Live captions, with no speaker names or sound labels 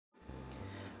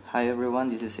Hi everyone,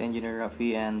 this is Engineer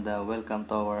Rafi and welcome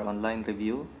to our online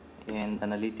review in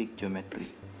Analytic Geometry.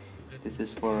 This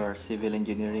is for our Civil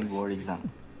Engineering Board exam.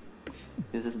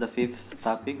 This is the fifth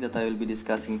topic that I will be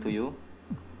discussing to you.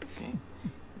 Okay.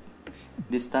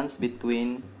 Distance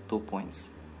between 2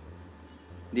 points.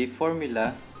 The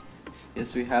formula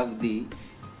is we have the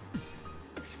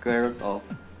square root of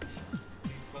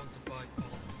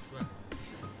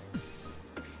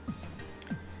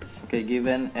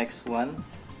given x1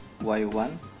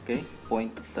 y1,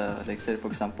 point let's say for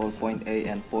example point A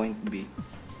and point B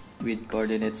with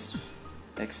coordinates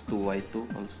x2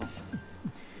 y2 also.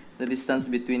 The distance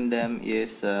between them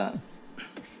is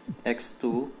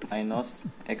x2 minus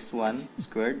x1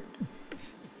 squared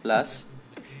plus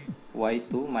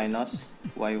y2 minus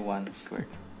y1 squared.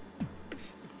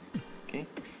 Okay,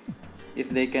 if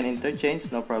they can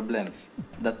interchange, no problem.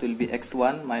 That will be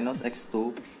x1 minus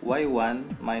x2,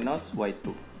 y1 minus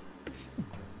y2.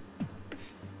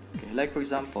 Okay, like for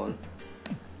example,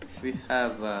 we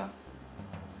have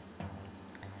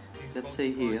let's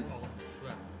say here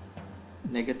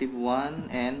negative 1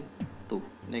 and 2,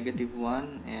 negative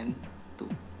 1 and 2,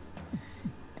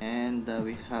 and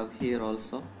we have here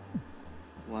also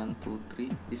 1 2 3.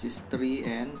 This is 3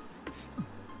 and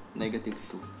negative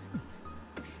 2.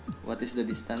 What is the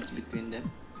distance between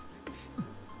them?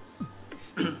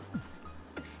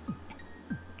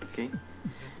 Okay,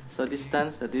 so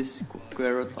distance, that is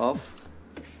square root of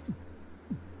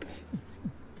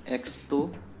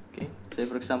x2. Okay, say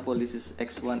for example this is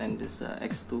x1 and this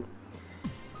x2.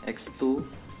 x2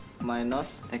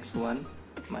 minus x1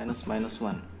 minus minus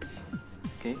 1,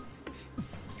 okay,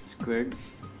 squared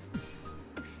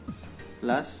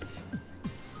plus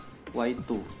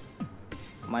y2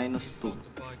 minus 2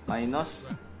 minus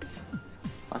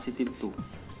positive 2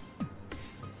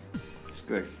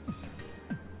 squared.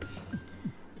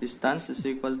 Distance is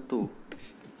equal to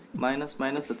minus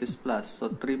minus, that is plus, so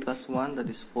 3 plus 1, that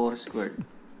is 4 squared,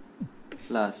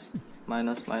 plus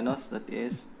minus minus, that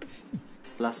is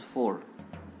plus 4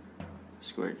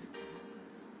 squared.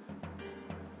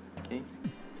 Okay,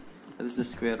 that is the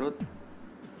square root.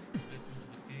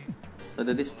 So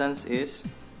the distance is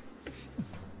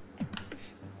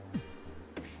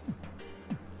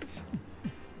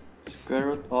square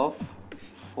root of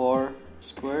 4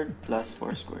 squared plus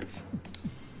 4 squared.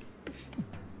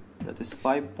 That is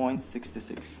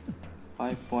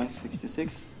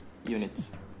 5.66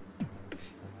 units.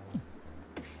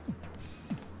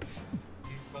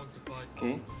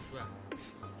 Okay.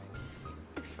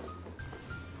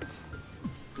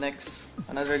 Next,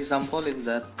 another example is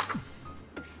that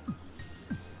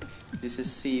this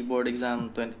is CE Board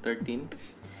Exam 2013.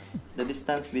 The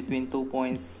distance between 2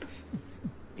 points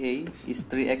A is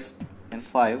 3x and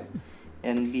 5,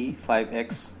 and B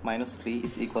 5x minus 3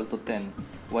 is equal to 10.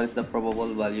 What is the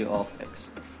probable value of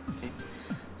x? Okay.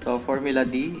 So formula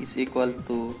D is equal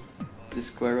to the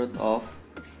square root of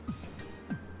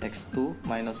x2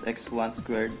 minus x1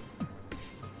 squared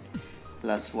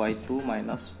plus y2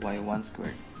 minus y1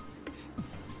 squared.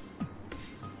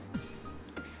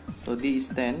 So D is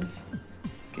 10.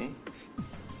 Okay,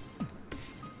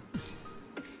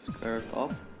 square root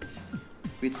of,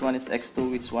 which one is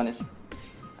x2, which one is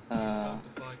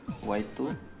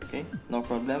y2. Okay, no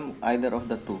problem, either of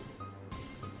the two.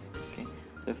 Okay,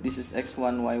 so if this is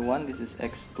x1 y1, this is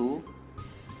x2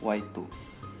 y2.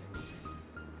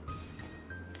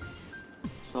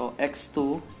 So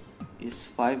x2 is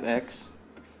 5x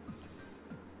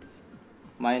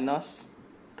minus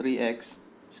 3x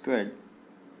squared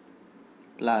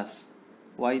plus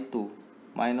y2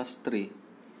 minus 3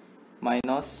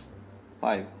 minus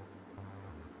 5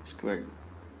 squared.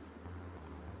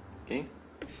 Okay,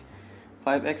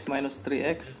 5x minus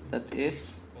 3x, that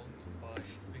is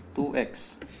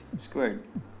 2x squared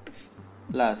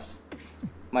plus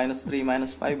minus 3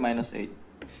 minus 5 minus 8.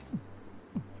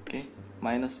 Okay,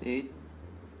 minus 8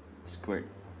 squared.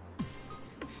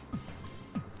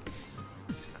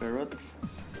 Square root.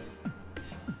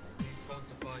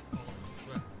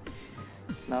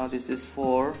 Now this is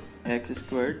 4x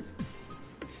squared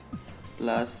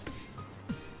plus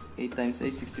 8 times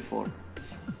 8, 64.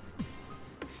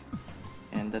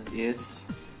 And that is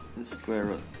the square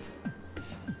root.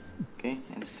 Okay,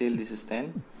 and still this is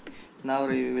 10. Now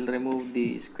we will remove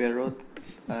the square root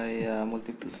by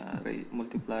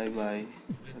multiply by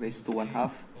raised to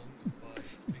 1/2.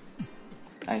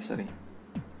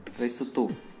 Raised to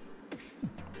 2.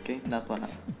 Okay, not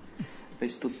 1/2.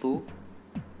 Raised to 2.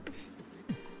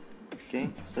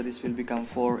 Okay, so this will become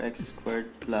 4x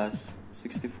squared plus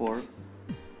 64,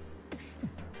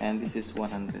 and this is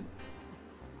 100.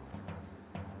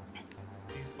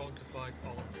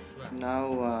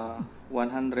 Now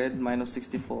 100 minus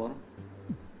 64.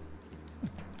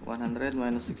 100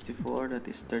 minus 64, that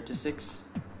is 36.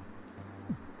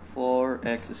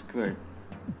 4x squared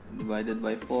divided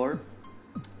by 4,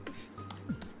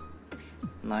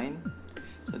 9.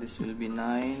 So this will be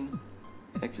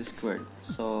 9x squared.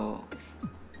 So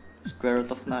square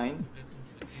root of 9.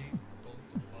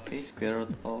 Okay, square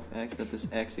root of x, that is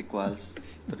x equals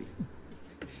 3.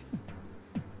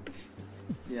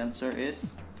 The answer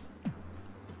is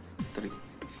 3.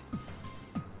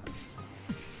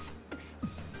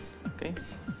 Okay,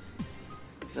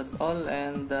 that's all,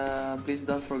 and please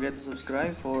don't forget to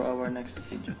subscribe for our next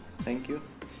video. Thank you.